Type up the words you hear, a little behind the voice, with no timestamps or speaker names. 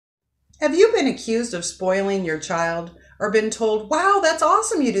Have you been accused of spoiling your child or been told, wow, that's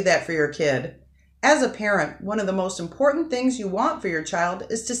awesome you do that for your kid? As a parent, one of the most important things you want for your child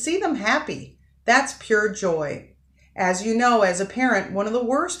is to see them happy. That's pure joy. As you know, as a parent, one of the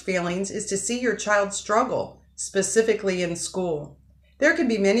worst feelings is to see your child struggle, specifically in school. There can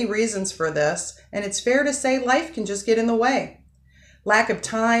be many reasons for this, and it's fair to say life can just get in the way. Lack of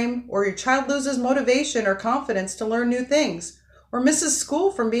time, or your child loses motivation or confidence to learn new things, or misses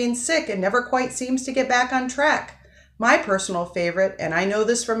school from being sick and never quite seems to get back on track. My personal favorite, and I know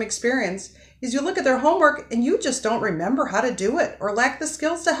this from experience, is you look at their homework and you just don't remember how to do it or lack the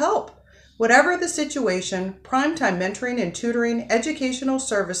skills to help. Whatever the situation, Primetime Mentoring and Tutoring Educational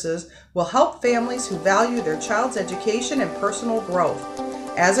Services will help families who value their child's education and personal growth.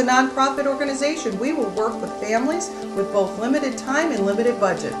 As a nonprofit organization, we will work with families with both limited time and limited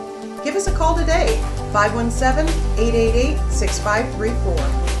budget. Give us a call today,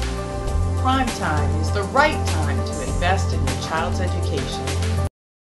 517-888-6534. Prime time is the right time to invest in your child's education.